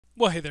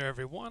Well, hey there,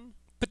 everyone.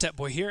 Petite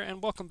Boy here,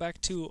 and welcome back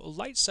to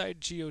Lightside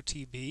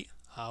GOTB.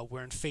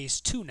 We're in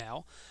Phase 2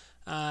 now,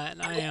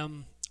 and I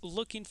am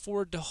looking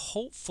forward to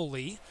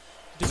hopefully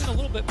doing a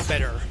little bit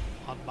better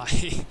on my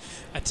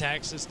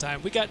attacks this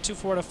time. We got 2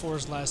 4 out of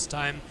 4s last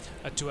time,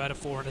 a 2 out of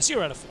 4, and a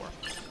 0 out of 4.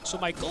 So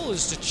my goal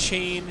is to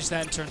change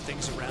that and turn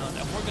things around,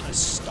 and we're going to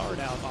start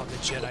out on the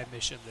Jedi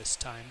mission this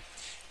time.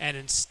 And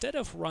instead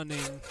of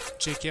running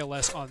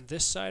JKLS on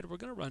this side, we're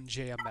going to run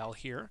JML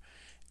here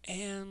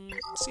and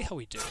see how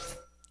we do.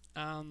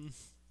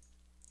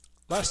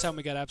 Last time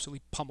we got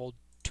absolutely pummeled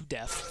to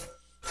death.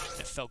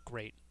 It felt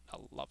great. I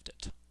loved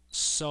it.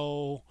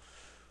 So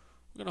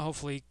we're gonna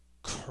hopefully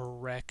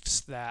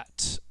correct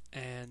that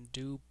and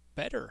do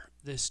better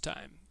this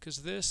time,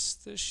 because this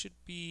should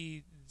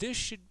be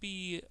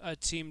a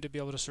team to be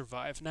able to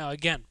survive. Now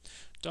again,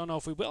 don't know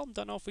if we will,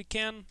 don't know if we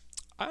can.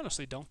 I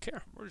honestly don't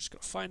care. We're just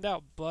gonna find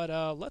out. But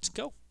let's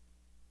go.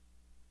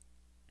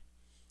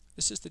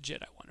 This is the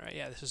Jedi one, right?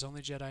 Yeah, this is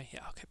only Jedi.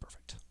 Yeah, okay,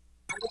 perfect.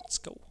 Let's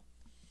go.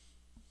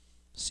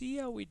 See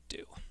how we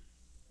do.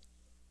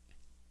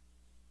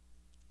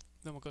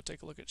 Then we'll go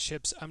take a look at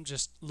ships. I'm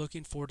just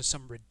looking forward to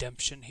some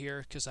redemption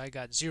here, because I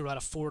got 0 out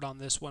of 4 on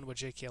this one with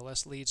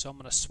JKLS lead, so I'm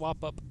going to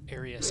swap up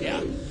areas.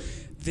 Yeah,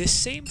 this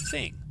same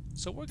thing.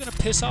 So we're going to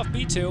piss off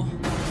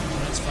B2.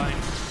 That's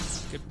fine.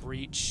 Good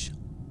breach.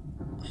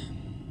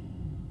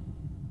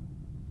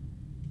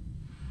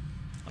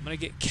 I'm going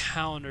to get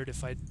countered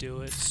if I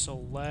do it, so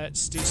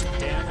let's do some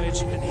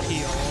damage and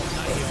heal.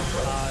 Not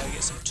heal,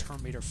 get some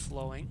turn meter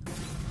flowing.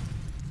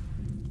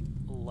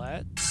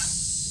 Let's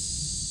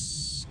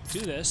do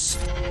this.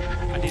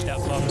 I need that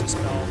buff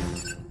dispel.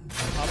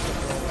 Up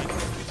and rolling.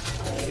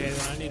 Okay,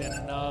 then I need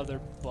another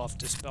buff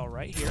dispel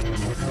right here.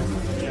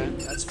 Okay,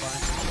 that's fine.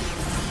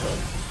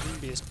 You can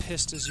be as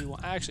pissed as you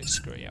want. Actually,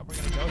 screw it. Yeah, we're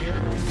going to go here.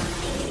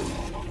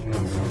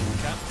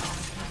 Okay.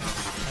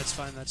 That's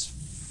fine, that's...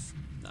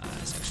 Nah,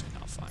 that's actually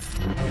not fine.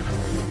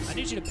 I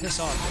need you to piss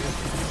off, dude.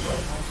 Oh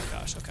my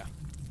gosh, okay.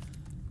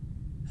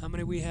 How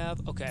many we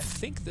have? Okay, I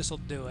think this'll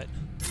do it.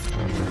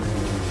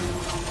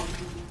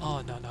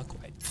 Oh, no, not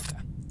quite. Okay.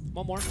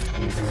 One more.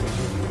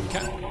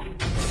 Okay.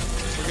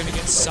 We're gonna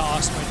get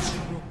sauced by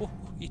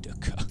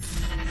Droideka.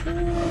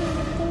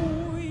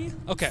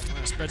 Okay, we're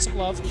gonna spread some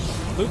love.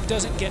 Luke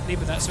doesn't get me,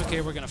 but that's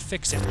okay. We're gonna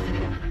fix it.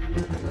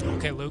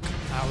 Okay, Luke.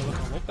 We're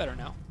looking a little better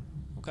now.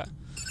 Okay.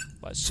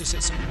 Let's just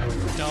hit some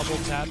double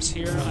taps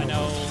here. I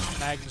know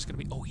Magnum's gonna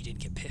be... Oh, he didn't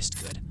get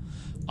pissed. Good.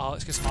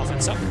 Let's get some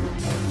offense up.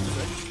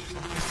 Good.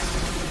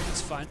 It's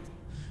fine.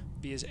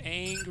 Be as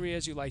angry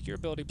as you like your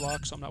ability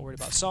block, so I'm not worried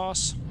about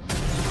sauce.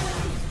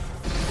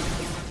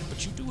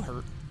 But you do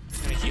hurt.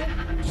 I'm gonna heal.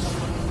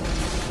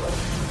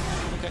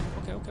 Okay,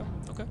 okay, okay,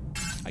 okay.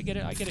 I get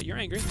it, I get it. You're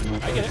angry.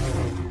 I get it.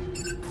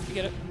 I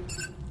get it.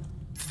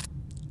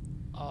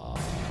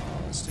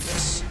 Let's do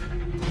this.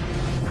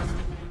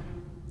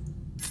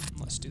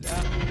 Let's do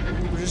that.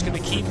 We're just gonna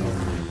keep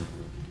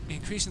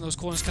increasing those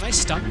cooldowns. Can I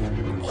stun?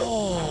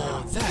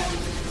 Oh, that.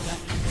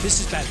 This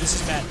is bad. This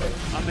is bad.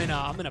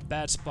 I'm in a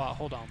bad spot.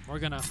 Hold on. We're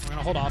gonna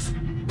hold off.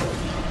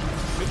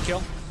 Good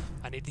kill.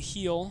 I need to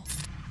heal.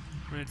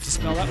 We're gonna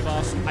dispel that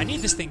buff. I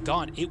need this thing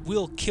gone. It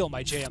will kill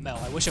my JML.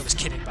 I wish I was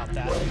kidding about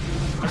that.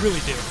 I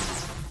really do.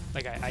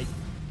 Like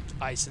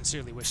I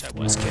sincerely wish I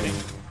was kidding.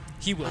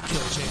 He will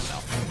kill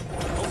JML.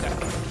 Okay.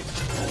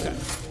 Okay.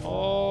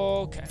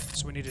 Okay.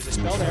 So we need to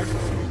dispel there.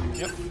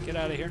 Yep. Get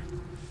out of here.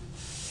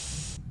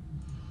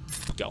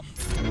 Go.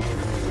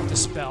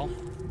 Dispel.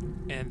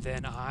 And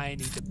then I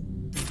need to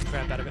beat the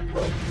crap out of it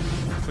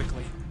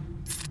quickly.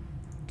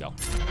 Go.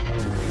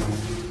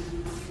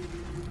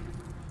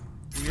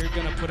 We're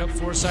gonna put up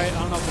foresight. I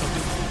don't know if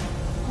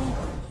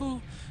it'll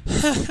do.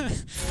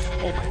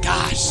 Oh my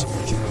gosh.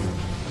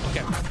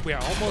 Okay, we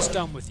are almost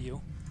done with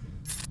you.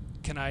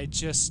 Can I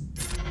just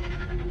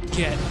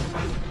get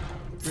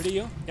rid of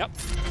you? Yep.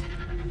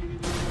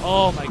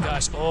 Oh my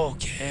gosh.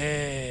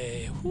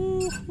 Okay.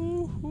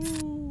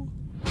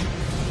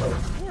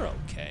 We're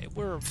okay.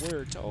 We're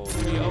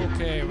totally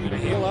okay. We're gonna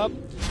heal up.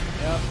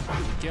 Yep.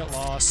 Get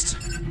lost.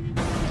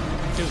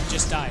 Dude,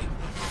 just die.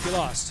 Get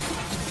lost.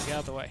 Get out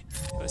of the way.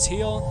 Let's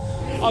heal.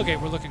 Okay,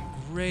 we're looking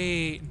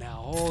great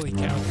now. Holy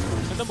cow.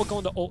 And then we'll go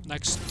into ult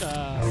next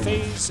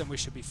phase, and we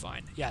should be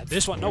fine. Yeah,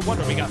 this one, no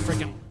wonder we got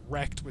freaking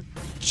wrecked with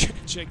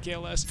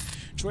JKLS.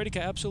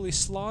 Droideka absolutely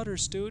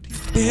slaughters, dude. He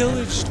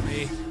pillaged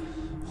me.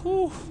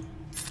 Whew.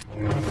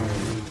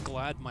 I'm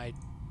glad my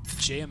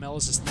JML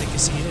is as thick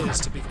as he is,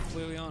 to be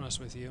completely honest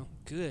with you.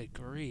 Good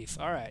grief.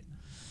 Alright.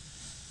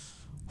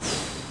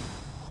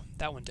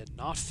 That one did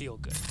not feel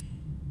good.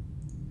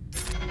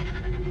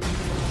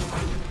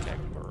 Okay,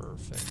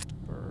 perfect.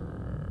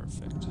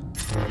 Perfect.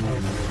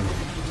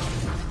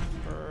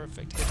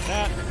 Perfect. Hit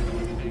that.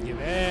 And give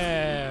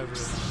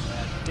everyone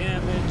that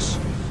damage.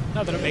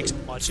 Not that it makes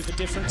much of a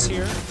difference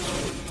here.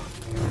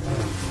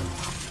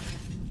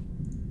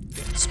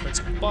 Okay, spread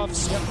some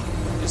buffs. Yep.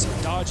 Get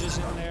some dodges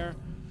in there.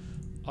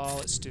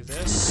 Let's do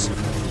this.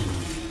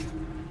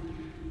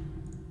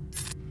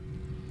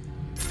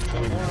 Go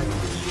more.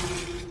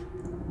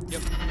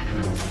 Yep.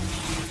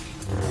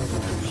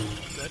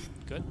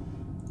 Good.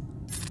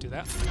 Do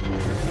that.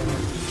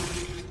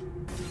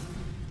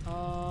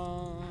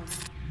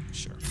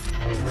 Sure.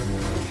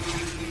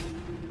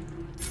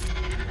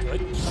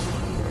 Good.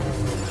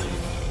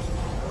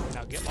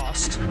 Now get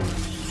lost.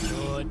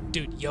 Good.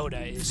 Dude,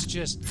 Yoda is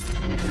just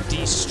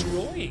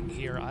destroying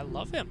here. I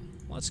love him.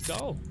 Let's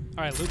go.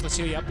 Alright, Luke, let's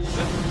heal you up a little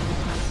bit.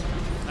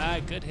 Ah,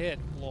 good hit.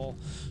 Lol.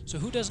 So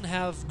who doesn't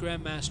have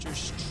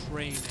Grandmaster's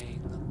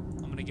training?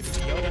 I'm gonna give it to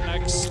Yoda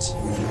next.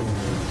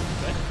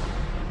 Good.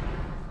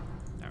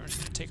 Now we're just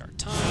gonna take our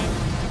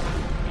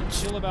time. Be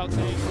chill about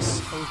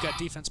things. Oh, we've got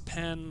defense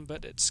pen,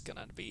 but it's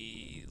gonna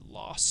be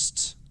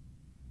lost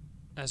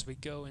as we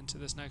go into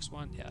this next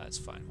one. Yeah, that's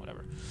fine.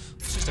 Whatever.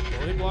 Let's just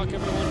ability block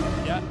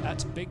everyone. Yeah,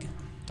 that's big.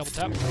 Double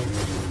tap.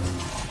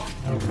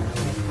 Okay.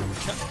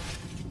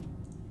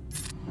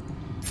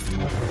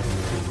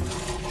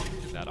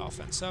 Get that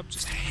offense up.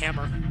 Just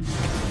hammer.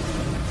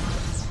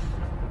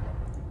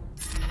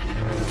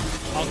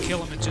 I'll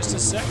kill him in just a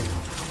sec.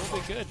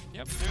 We'll be good.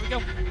 Yep, there we go.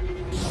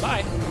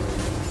 Bye.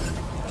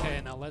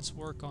 Okay, now let's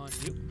work on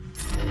you.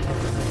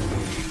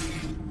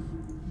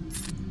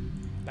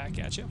 Back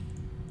at you.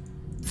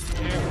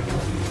 There we go.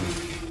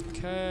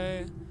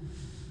 Okay.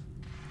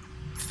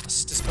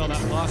 Let's dispel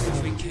that buff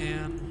if we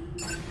can.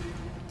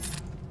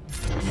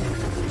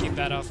 Keep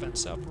that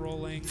offense up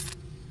rolling.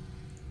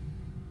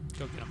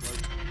 Go get him,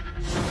 Luke.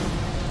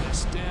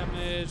 Nice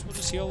damage. We'll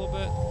just heal a little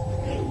bit.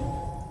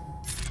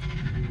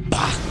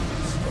 Bah!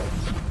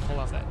 Pull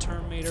off that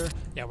turn meter.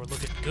 Yeah, we're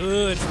looking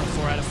good for a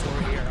 4 out of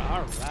 4 here.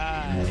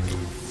 Alright.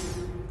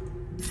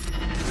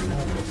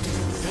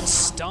 Good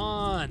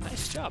stun.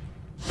 Nice job.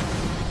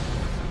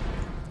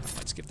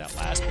 Let's get that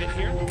last bit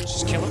here.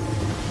 Just kill him.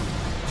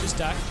 Just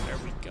die. There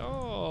we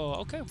go.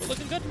 Okay, we're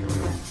looking good.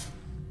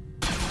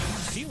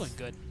 Feeling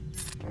good.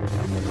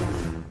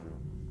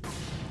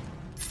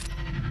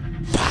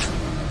 Bah!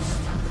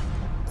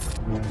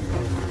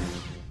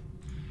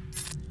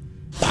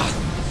 Bah!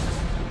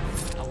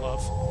 I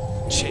love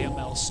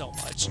JML so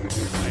much.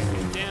 Right,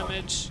 good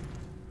damage.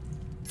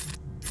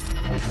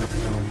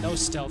 No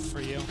stealth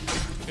for you.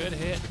 Good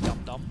hit.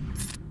 Dum-dum.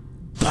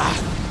 Bah!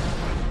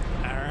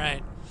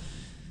 Alright.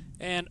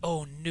 And,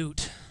 oh,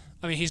 Newt.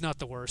 I mean, he's not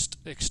the worst.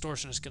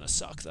 Extortion is going to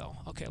suck, though.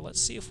 Okay, let's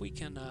see if we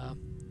can,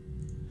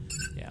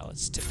 yeah,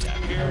 let's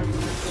tip-tap here.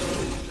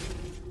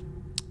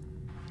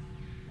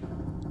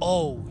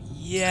 Oh,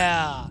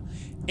 yeah.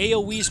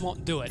 AoEs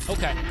won't do it.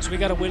 Okay, so we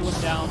got to whittle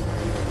him down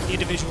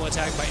individual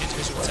attack by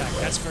individual attack.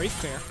 That's very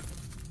fair.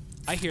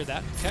 I hear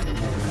that. Okay.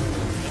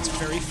 That's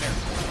very fair.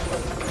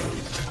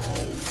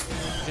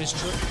 It is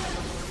true.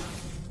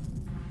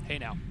 Hey,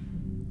 now.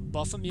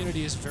 Buff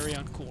immunity is very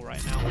uncool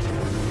right now.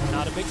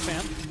 Not a big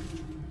fan.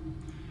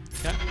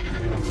 Okay.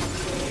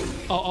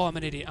 Oh, I'm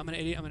an idiot. I'm an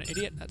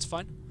idiot. That's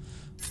fine.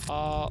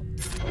 Can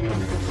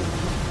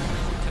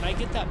I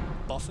get that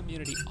buff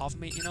immunity off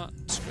me? You know,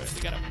 screw it. We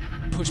gotta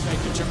push back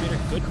the Terminator.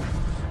 Good.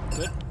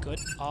 Good, good.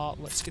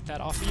 Let's get that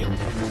off of you.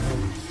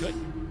 Good.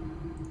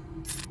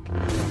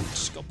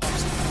 Just go pop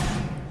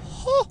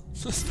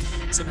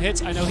some. Some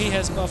hits. I know he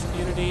has buff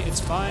immunity. It's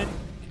fine.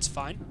 It's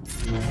fine.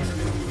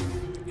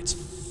 It's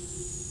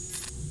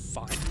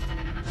fine.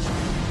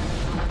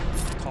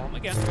 Call him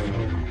again.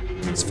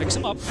 Let's fix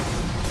him up.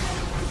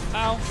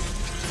 Ow.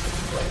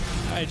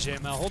 Alright,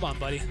 JML. Hold on,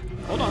 buddy.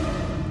 Hold on.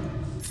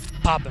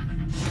 Pop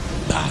him.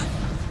 Bah.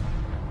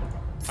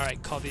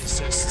 Alright, call the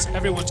assists.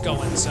 Everyone's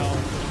going, so we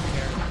don't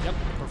care. Yep,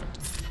 perfect.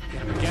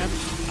 Get him again.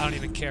 I don't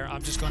even care.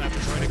 I'm just going after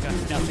Droideka.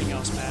 Nothing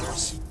else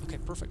matters. Okay,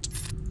 perfect.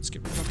 Let's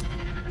get rid of him.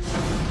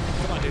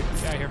 Come on, dude.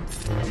 Get out of here.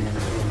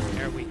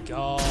 There we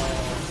go.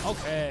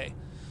 Okay.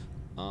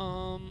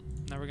 Now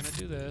we're gonna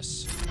do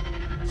this.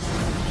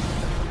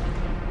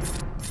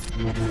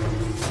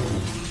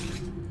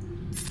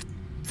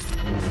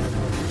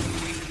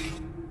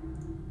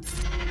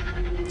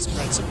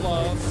 Spread some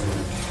love.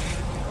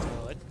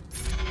 Good.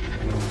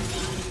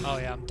 Oh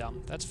yeah, I'm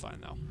dumb. That's fine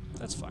though.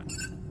 That's fine.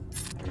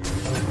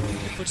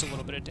 It puts a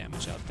little bit of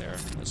damage out there.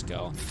 Let's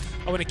go.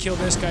 I want to kill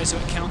this guy so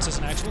it counts as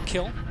an actual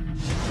kill.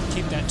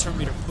 Keep that turn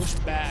meter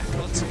pushed back.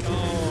 Let's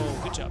go.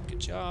 Good job, good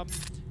job.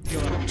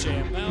 Heal up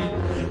JML.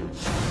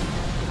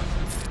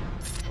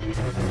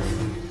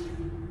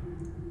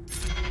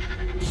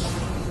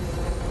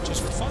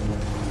 Just for fun.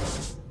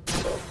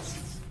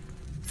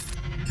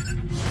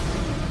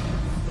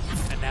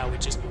 And now we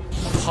just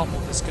pummel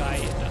this guy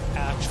into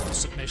actual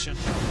submission.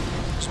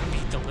 Just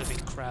beat the living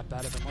crap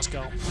out of him. Let's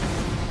go.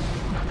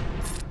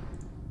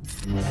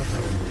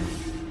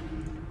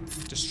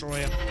 Destroy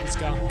him. Let's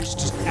go.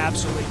 Just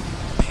absolutely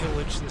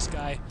pillage this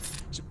guy.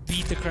 Just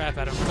beat the crap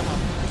out of him. Come on.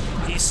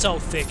 He's so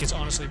thick, it's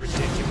honestly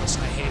ridiculous,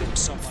 and I hate him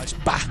so much.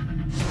 Bah!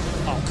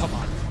 Oh, come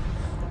on.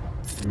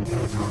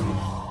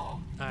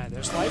 Alright,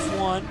 there's life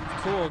 1.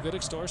 Cool, good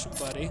extortion,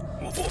 buddy.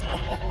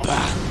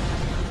 Bah!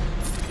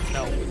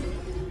 No.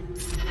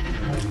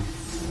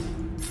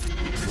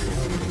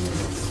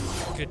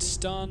 Good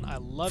stun. I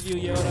love you,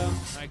 Yoda.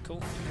 Alright,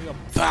 cool. Here we go.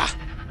 Bah!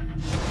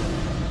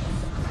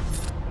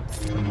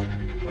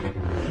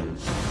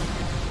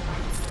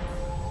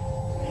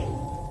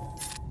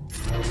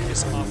 His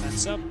some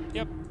offense up.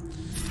 Yep.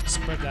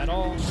 Spread that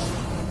all.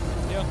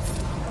 Yep.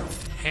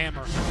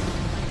 Hammer.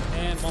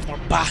 And one more.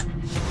 Bah!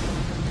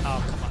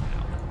 Oh, come on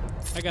now.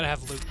 I gotta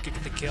have Luke get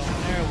the kill.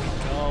 There we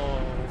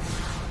go.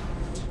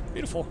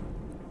 Beautiful.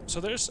 So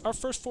there's our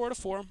first 4 out of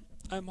 4.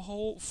 I'm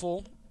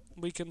hopeful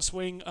we can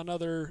swing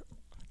another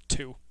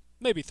 2.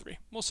 Maybe 3.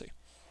 We'll see.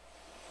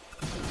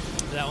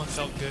 That one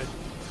felt good.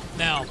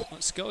 Now,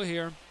 let's go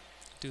here.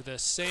 Do the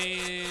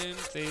same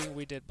thing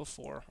we did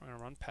before. We're gonna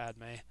run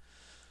Padme.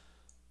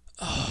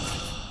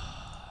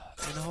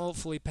 And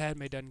hopefully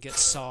Padme doesn't get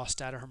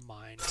sauced out of her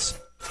mind.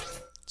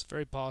 It's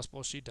very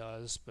possible she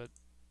does, but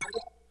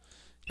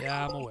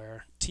yeah, I'm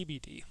aware.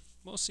 TBD.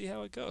 We'll see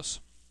how it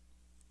goes.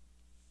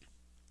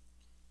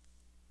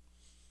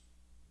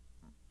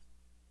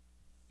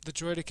 The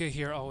droideka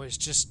here always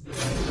just really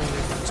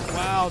ruins.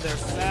 Wow, they're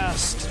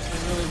fast. They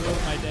really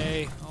ruined my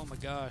day. Oh my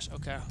gosh.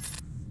 Okay.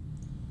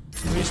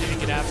 We just need to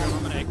get after him.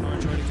 I'm going to ignore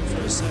droideka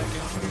for a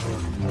second.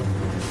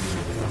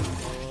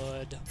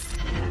 Good.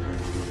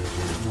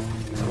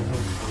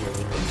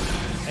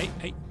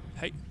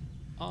 Hey.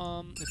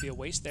 There'd be a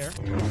waste there.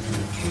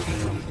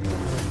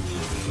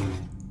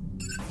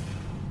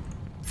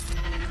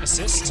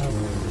 Assist.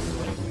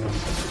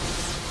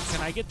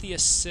 Can I get the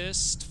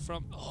assist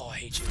from... Oh, I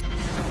hate you.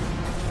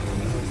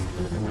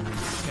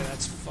 Okay,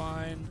 that's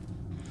fine.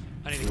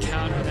 I need to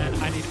counter that.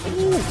 I need...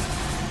 Ooh!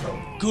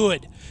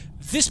 Good.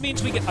 This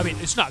means we get... I mean,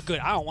 it's not good.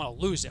 I don't want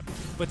to lose him.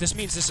 But this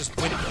means this is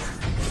winnable.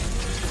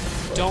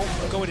 Don't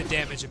go into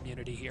damage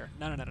immunity here.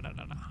 No.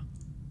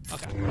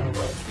 Okay.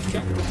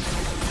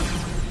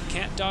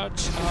 Can't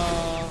dodge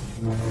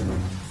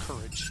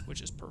courage,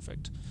 which is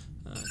perfect.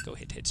 Go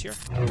hits here.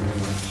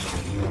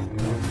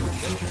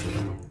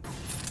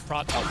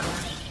 Oh.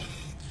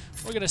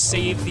 We're gonna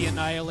save the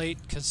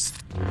annihilate because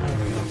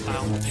I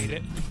don't need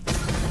it.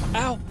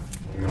 Ow!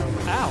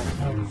 Ow!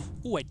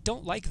 Ooh, I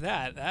don't like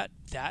that.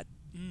 That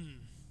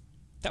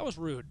was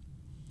rude.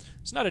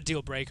 It's not a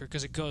deal breaker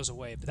because it goes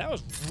away, but that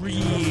was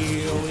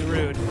really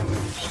rude.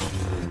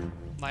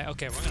 Like,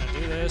 okay, we're gonna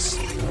do this.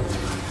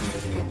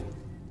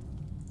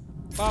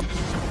 Pop.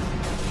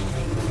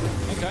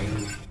 Okay.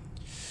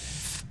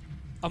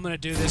 I'm gonna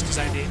do this because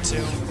I need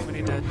to. We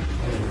need to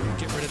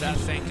get rid of that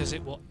thing because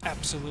it will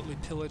absolutely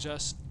pillage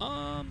us.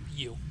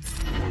 You.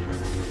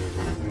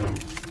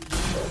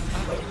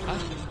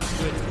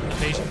 Good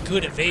evasion.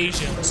 Good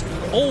evasions.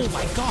 Oh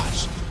my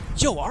gosh.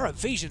 Yo, our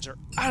evasions are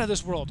out of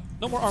this world.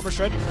 No more armor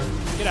shred.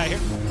 Get out of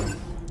here.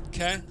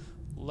 Okay.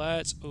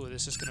 Let's... Ooh,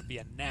 this is going to be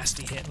a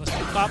nasty hit. Let's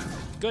get pop.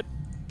 Good.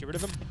 Get rid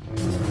of him.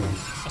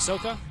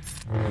 Ahsoka.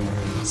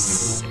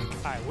 Sick.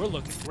 Alright, we're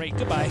looking great.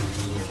 Goodbye.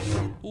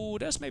 Ooh,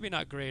 that's maybe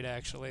not great,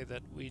 actually,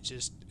 that we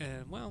just...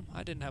 well,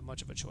 I didn't have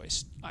much of a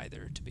choice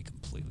either, to be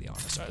completely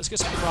honest. Alright, let's get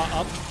some raw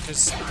up,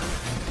 because...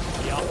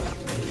 Yup.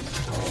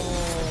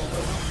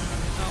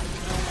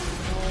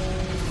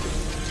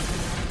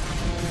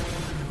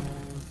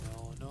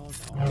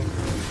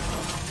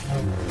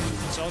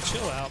 So I'll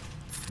chill out.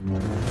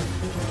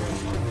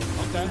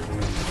 Okay.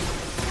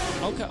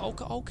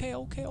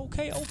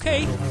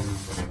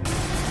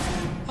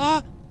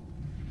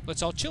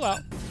 Let's all chill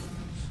out.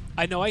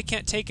 I know I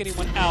can't take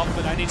anyone out,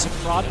 but I need some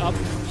prod up.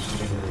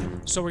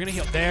 So we're gonna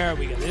heal. There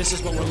we go. This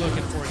is what we're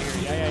looking for here.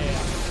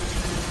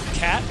 Yeah.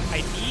 Cat,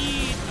 I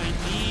need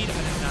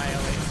an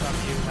annihilate from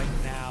you, like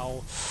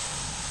now.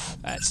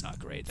 That's not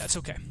great. That's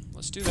okay.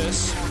 Let's do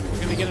this.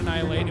 We're gonna get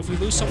annihilate. If we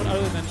lose someone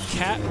other than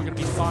Cat, we're gonna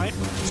be fine.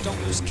 Just don't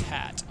lose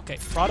Cat. Okay,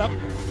 prod up.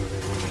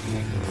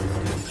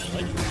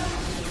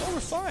 Oh, we're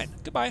fine.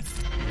 Goodbye.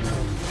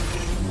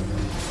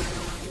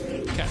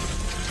 Okay.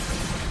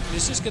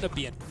 This is gonna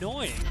be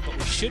annoying, but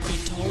we should be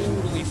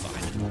totally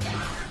fine.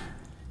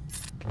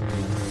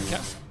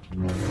 Okay.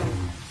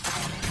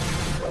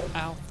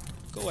 Ow.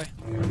 Go away.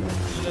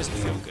 It doesn't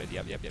feel good.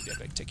 Yep.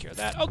 Take care of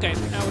that. Okay,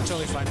 now we're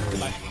totally fine.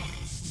 Goodbye.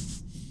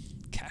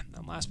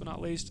 Last but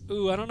not least,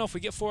 ooh, I don't know if we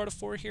get 4 out of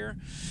 4 here.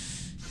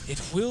 It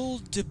will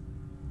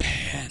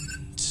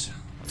depend.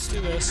 Let's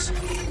do this.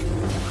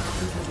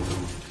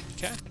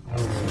 Okay.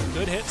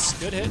 Good hits.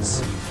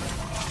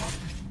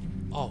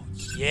 Oh,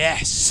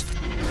 yes.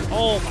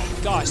 Oh my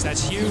gosh,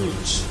 that's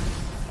huge.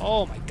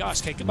 Oh my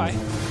gosh. Okay, goodbye.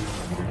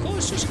 Cool,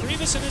 it's just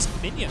Grievous and his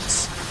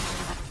minions.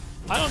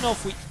 I don't know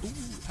if we... Ooh,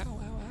 ow.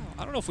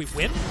 I don't know if we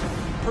win,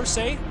 per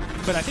se,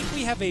 but I think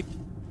we have a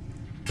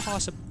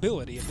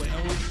possibility of winning.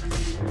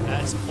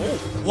 That's... Oh,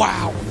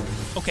 wow!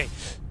 Okay,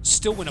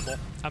 still winnable.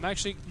 I'm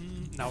actually...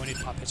 no, we need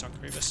pop hits on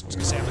Grievous. I was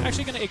gonna say, I'm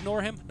actually gonna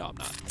ignore him. No, I'm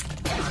not.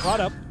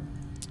 Brought up.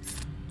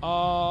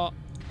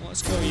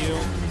 Let's go you.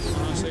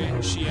 Honestly,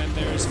 Shien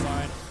there is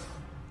fine.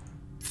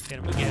 Hit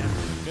him again.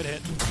 Good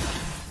hit.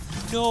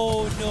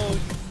 No.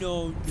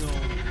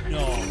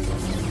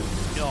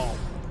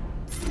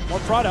 More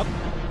prod up.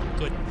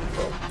 Good.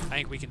 I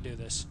think we can do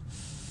this.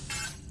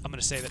 I'm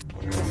gonna save it.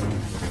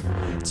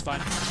 It's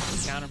fine.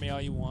 Counter me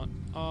all you want.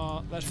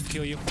 That should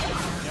kill you.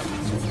 Yep.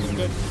 We're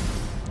good.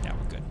 Yeah,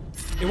 we're good.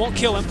 It won't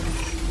kill him,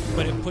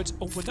 but it puts...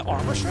 Oh, with the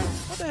armor shred?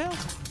 What the hell?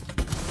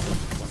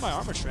 Where's my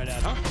armor shred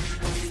at, huh?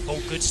 Oh,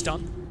 good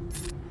stun.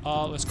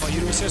 Let's call you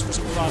to assist for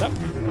some product.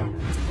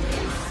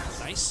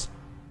 Nice.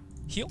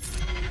 Heal.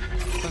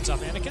 Cleanse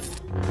off Anakin.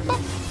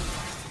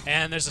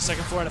 And there's a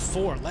second 4 out of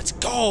 4. Let's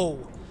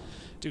go!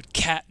 Dude,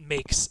 Cat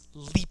makes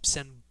leaps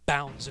and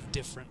bounds of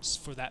difference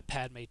for that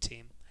Padme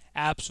team.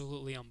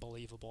 Absolutely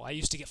unbelievable. I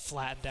used to get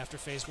flattened after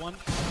phase 1.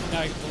 Now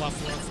I can pull off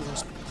 4 out of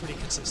 4s pretty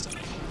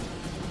consistently.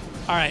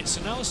 Alright,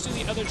 so now let's do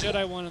the other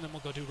Jedi one, and then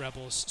we'll go do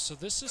Rebels. So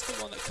this is the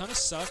one that kind of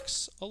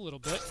sucks a little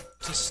bit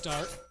to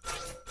start.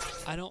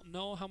 I don't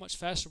know how much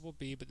faster we'll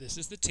be, but this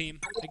is the team.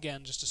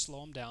 Again, just to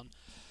slow them down.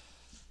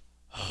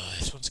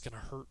 This one's going to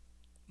hurt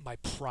my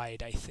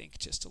pride, I think,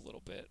 just a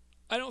little bit.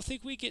 I don't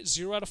think we get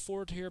 0 out of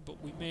 4 here,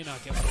 but we may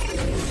not get 4.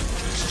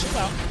 Just chill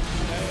out.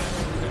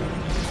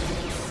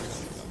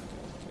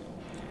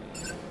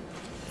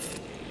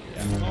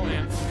 Yeah, all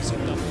in. So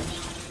double.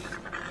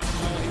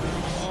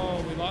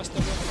 Oh, we lost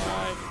double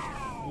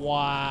 5.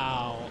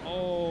 Wow.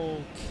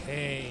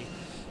 Okay.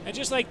 And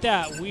just like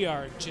that, we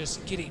are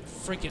just getting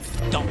freaking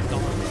dumped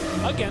on.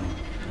 Again.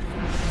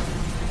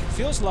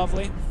 Feels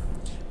lovely.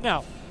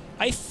 Now,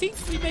 I think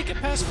we make it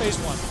past phase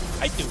 1.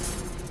 I do.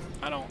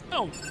 I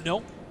don't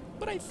know,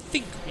 but I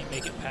think we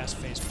make it past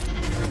phase 1.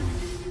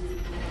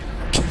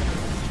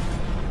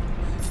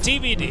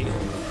 TBD.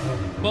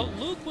 But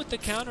Luke with the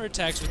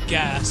counterattacks with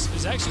gas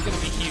is actually going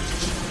to be huge.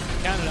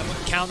 Counter that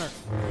with counter.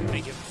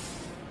 Thank you.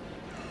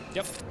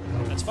 Yep,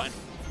 that's fine.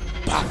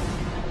 Bop.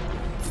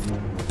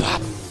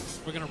 Bop.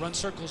 We're going to run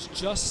circles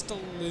just a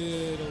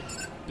little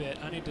bit.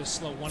 I need to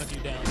slow one of you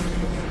down.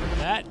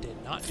 That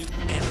did not do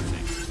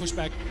anything. Push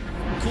back.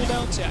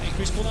 Cooldowns? Yeah,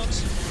 increase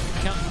cooldowns.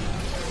 Count.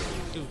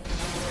 Dude.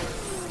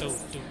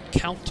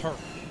 Counter.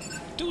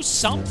 Do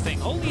something.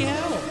 Holy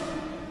hell.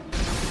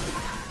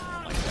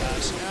 Oh my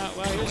gosh. Yeah,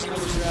 well, here's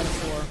another 0 out of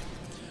 4.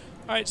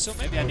 Alright, so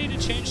maybe I need to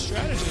change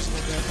strategies a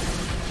little bit.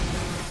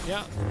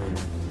 Yeah.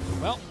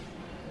 Well.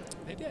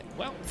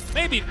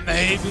 Maybe.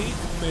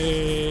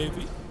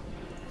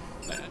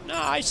 No,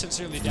 I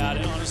sincerely doubt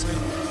it, honestly.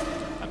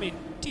 I mean,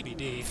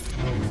 TBD.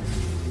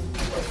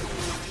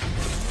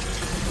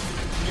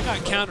 You're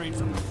not countering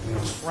from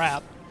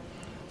crap.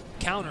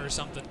 Counter or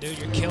something, dude.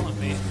 You're killing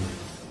me.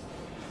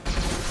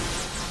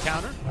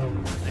 Counter.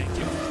 Thank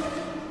you.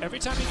 Every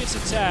time he gets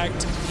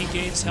attacked, he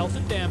gains health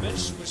and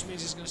damage, which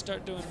means he's going to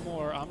start doing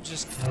more. I'm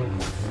just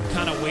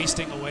kind of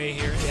wasting away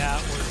here. Yeah,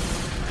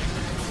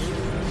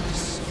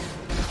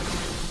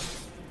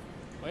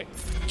 Wait.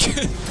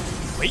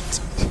 Wait.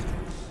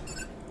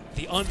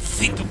 The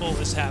unthinkable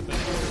is happening.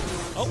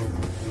 Oh.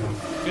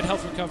 Good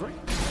health recovery.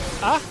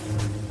 Ah.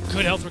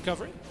 Good health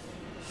recovery.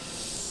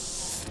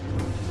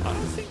 I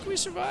don't think we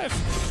survive.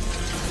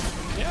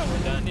 Yeah,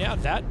 we're done. Yeah,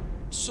 that.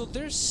 So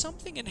there's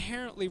something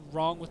inherently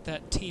wrong with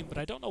that team, but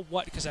I don't know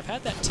what, because I've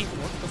had that team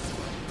work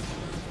before.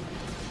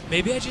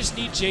 Maybe I just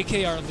need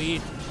JKR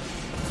lead.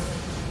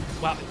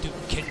 Wow, dude,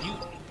 can you...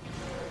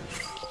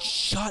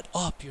 Shut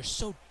up. You're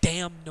so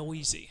damn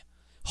noisy.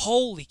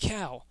 Holy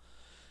cow.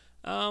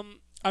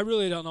 I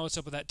really don't know what's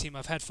up with that team.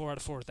 I've had 4 out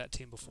of 4 with that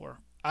team before.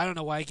 I don't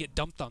know why I get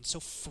dumped on so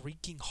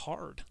freaking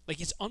hard. Like,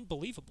 it's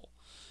unbelievable.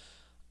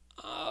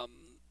 I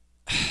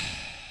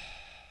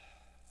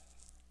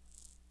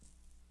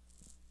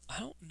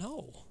don't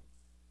know.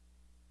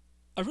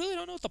 I really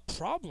don't know what the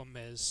problem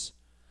is.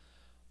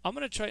 I'm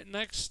going to try it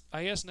next,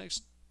 I guess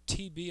next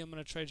TB, I'm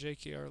going to try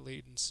JKR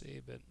lead and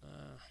see, but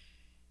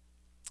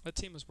that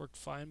team has worked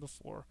fine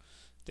before.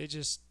 They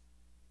just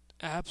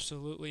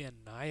absolutely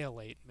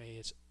annihilate me.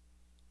 It's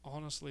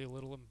honestly a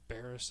little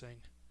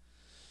embarrassing.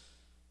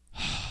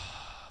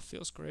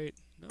 Feels great.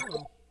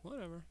 No,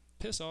 whatever.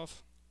 Piss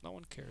off. No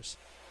one cares.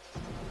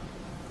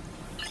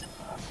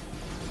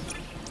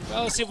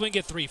 Well, let's see if we can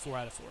get 3 4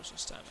 out of 4s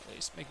this time at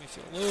least. Make me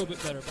feel a little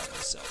bit better about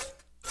myself.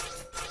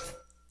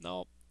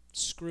 Nope.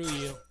 Screw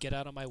you. Get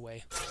out of my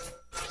way.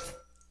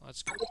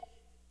 Let's go.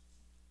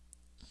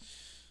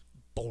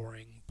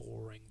 Boring.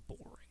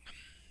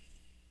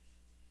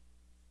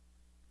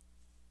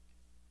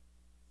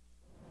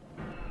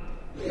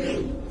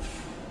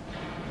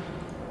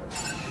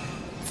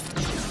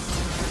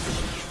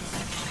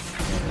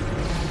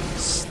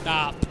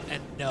 Stop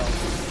and no.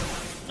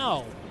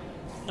 No.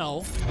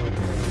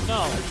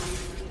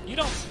 You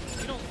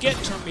don't get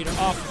turn meter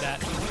off of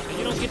that. And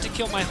you don't get to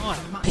kill my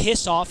Han.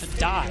 Piss off and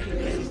die.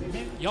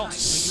 Y'all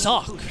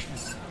suck.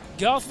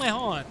 Get off my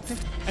Han.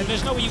 And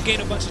there's no way you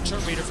gain a bunch of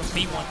turn meter from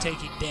B1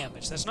 taking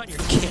damage. That's not your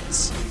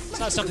kits. It's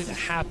not something that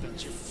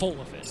happens. You're full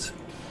of it.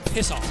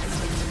 Piss off.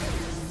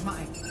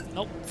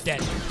 Nope.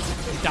 Dead.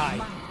 Die.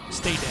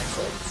 Stay dead.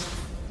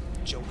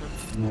 Joker.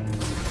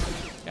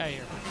 Get out of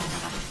here.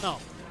 No.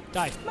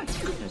 Die.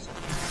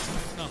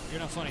 No, you're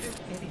not funny.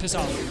 Piss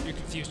off. You're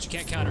confused. You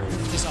can't counter.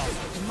 Piss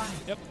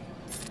off. Yep.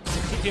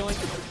 Keep healing.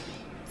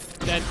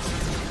 Dead.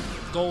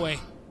 Go away.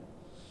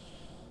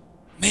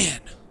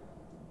 Man.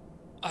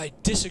 I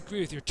disagree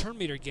with your turn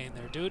meter gain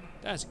there, dude.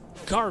 That's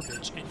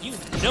garbage, and you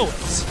know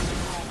it.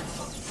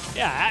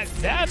 Yeah,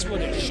 that's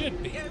what it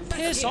should be.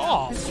 Piss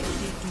off.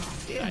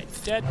 Alright,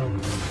 dead.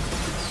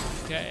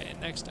 Okay,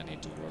 next I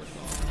need to work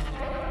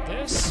on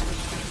this.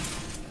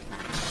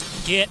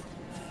 Get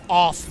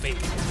off me.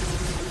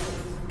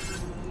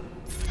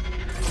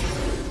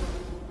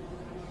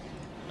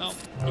 No,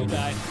 you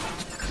died.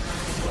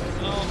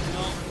 No,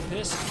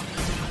 piss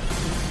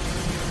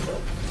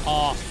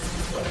off.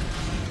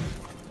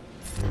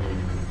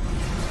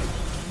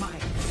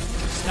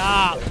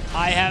 Stop!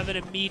 I have an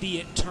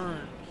immediate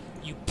turn,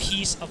 you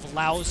piece of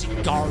lousy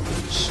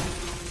garbage.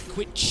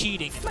 Quit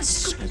cheating and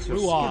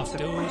screw off,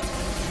 dude.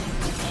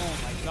 Oh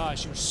my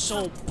gosh, you're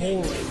so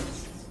boring.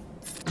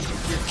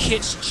 Your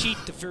kits cheat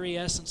the very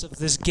essence of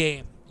this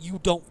game. You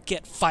don't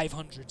get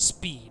 500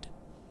 speed.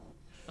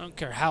 I don't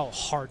care how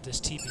hard this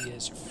TB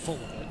is, you're full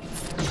of it.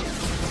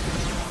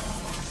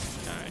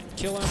 Alright,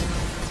 kill him.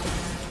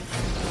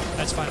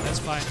 That's fine, that's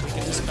fine. We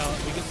can dispel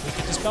it. We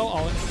can dispel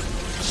all it.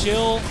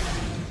 Chill.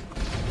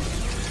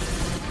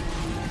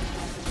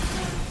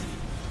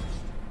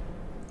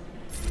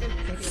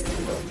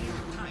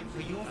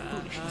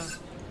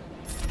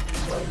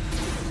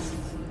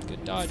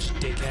 Good dodge,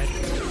 dickhead.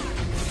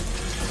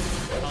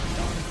 I'm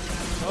done.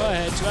 Go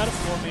ahead, 2 out of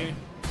 4 me.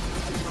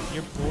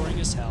 You're boring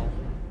as hell.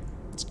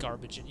 It's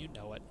garbage and you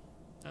know it.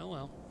 Oh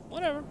well.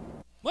 Whatever.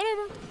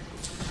 Whatever.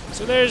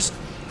 So there's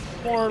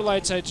more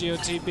light side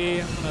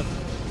GOTB. I'm gonna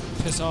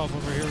piss off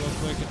over here real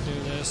quick and do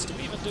this. Do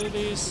we even do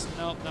these?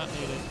 Nope, not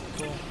needed.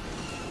 Cool.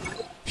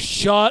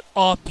 Shut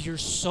up, you're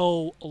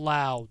so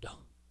loud.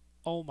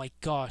 Oh my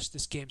gosh,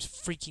 this game's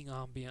freaking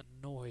ambient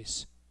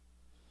noise.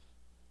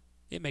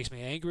 It makes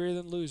me angrier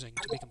than losing,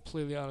 to be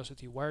completely honest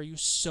with you. Why are you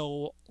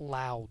so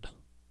loud?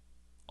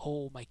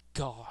 Oh my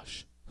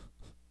gosh.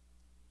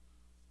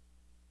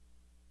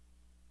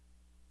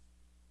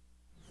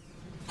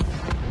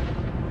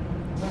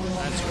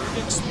 That's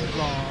where it's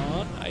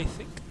drawn, I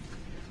think.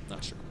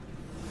 Not sure.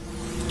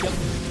 Yep,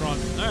 drawn.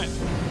 Alright.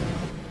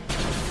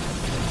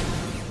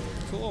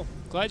 Cool.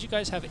 Glad you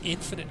guys have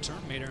infinite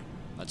turn meter.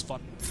 That's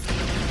fun.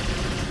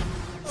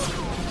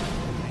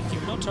 Thank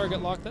you. No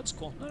target lock. That's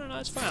cool. No,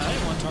 it's fine. I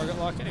didn't want target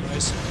lock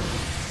anyways.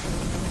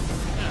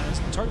 Yeah,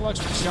 target locks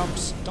for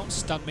jumps. Don't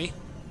stun me.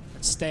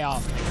 And stay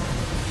off me.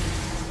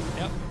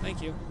 Yep,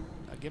 thank you.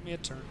 Now give me a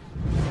turn.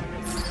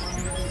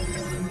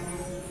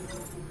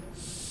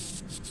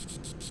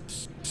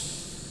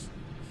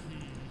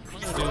 I'm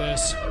gonna do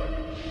this.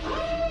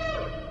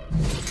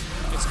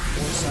 Get some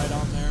foresight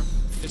on there.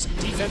 Get some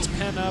defense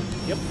pen up.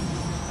 Yep,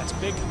 that's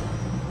big.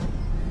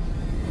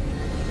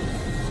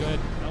 Good.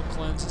 No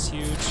cleanse is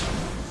huge.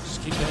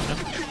 Just keep hitting them.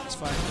 It's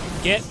fine.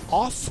 Get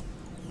off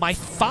my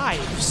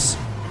 5s.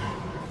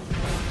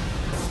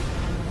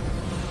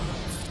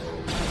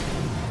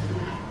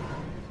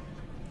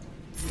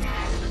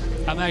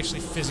 I'm actually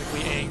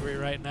physically angry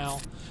right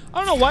now. I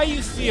don't know why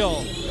you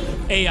feel,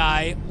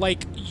 AI,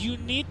 like you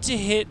need to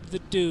hit the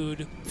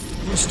dude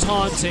who's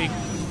taunting,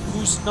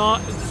 who's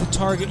not the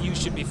target you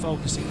should be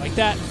focusing. Like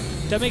that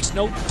makes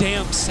no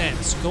damn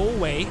sense. Go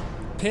away.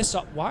 Piss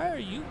off. Why are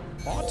you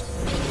taunting?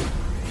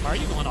 Why are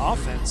you on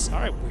offense?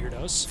 Alright,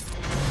 weirdos.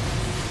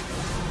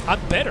 I'm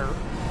better.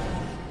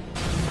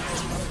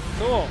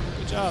 Cool.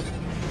 Good job.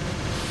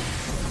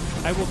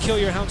 I will kill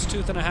your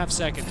houndstooth in a half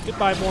second.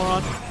 Goodbye,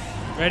 moron.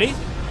 Ready?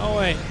 Oh,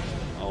 wait.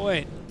 Oh,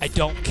 wait. I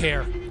don't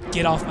care.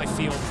 Get off my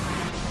field.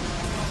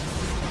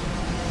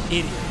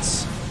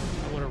 Idiots.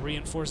 I would have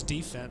reinforced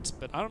defense,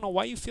 but I don't know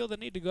why you feel the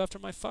need to go after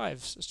my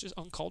 5s. It's just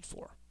uncalled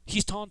for.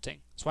 He's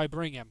taunting. That's why I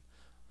bring him.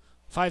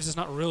 5s is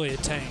not really a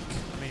tank.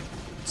 I mean,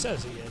 it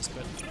says he is,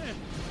 but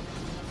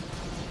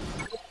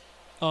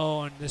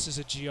Oh, and this is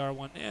a GR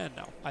one.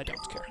 No, I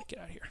don't care. Get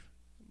out of here.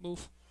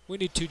 Move. We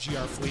need 2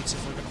 GR fleets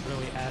if we're going to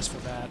really ask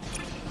for that.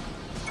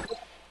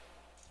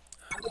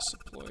 Let's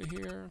deploy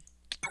here.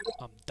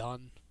 I'm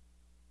done.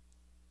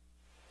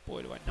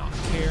 Boy, do I not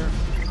care.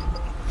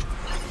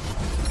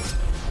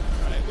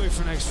 Alright, wait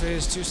for next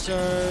phase. 2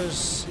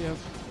 stars. Yep.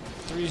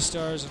 3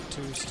 stars and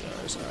 2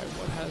 stars. Alright,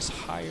 what has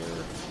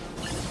higher?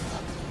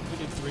 We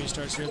did 3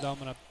 stars here, though. I'm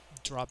going to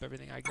drop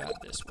everything I got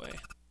this way.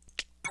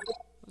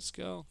 Let's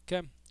go.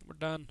 Okay, we're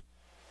done.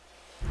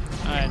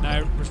 Alright, now I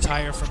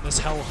retire from this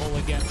hellhole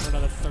again for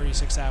another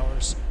 36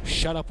 hours.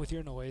 Shut up with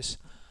your noise.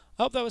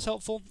 I hope that was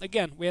helpful.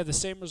 Again, we had the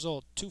same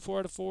result. 2 4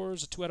 out of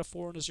 4s, a 2 out of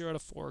 4, and a 0 out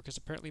of 4, because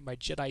apparently my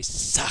Jedi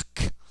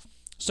suck.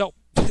 So,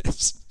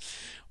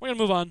 we're going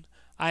to move on.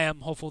 I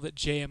am hopeful that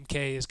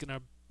JMK is going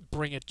to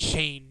bring a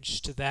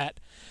change to that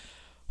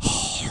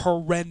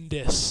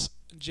horrendous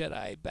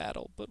Jedi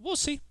battle. But we'll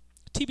see.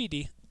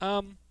 TBD.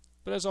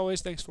 But as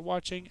always, thanks for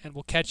watching, and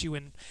we'll catch you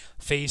in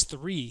Phase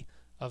 3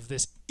 of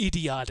this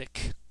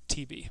idiotic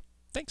TB.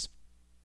 Thanks.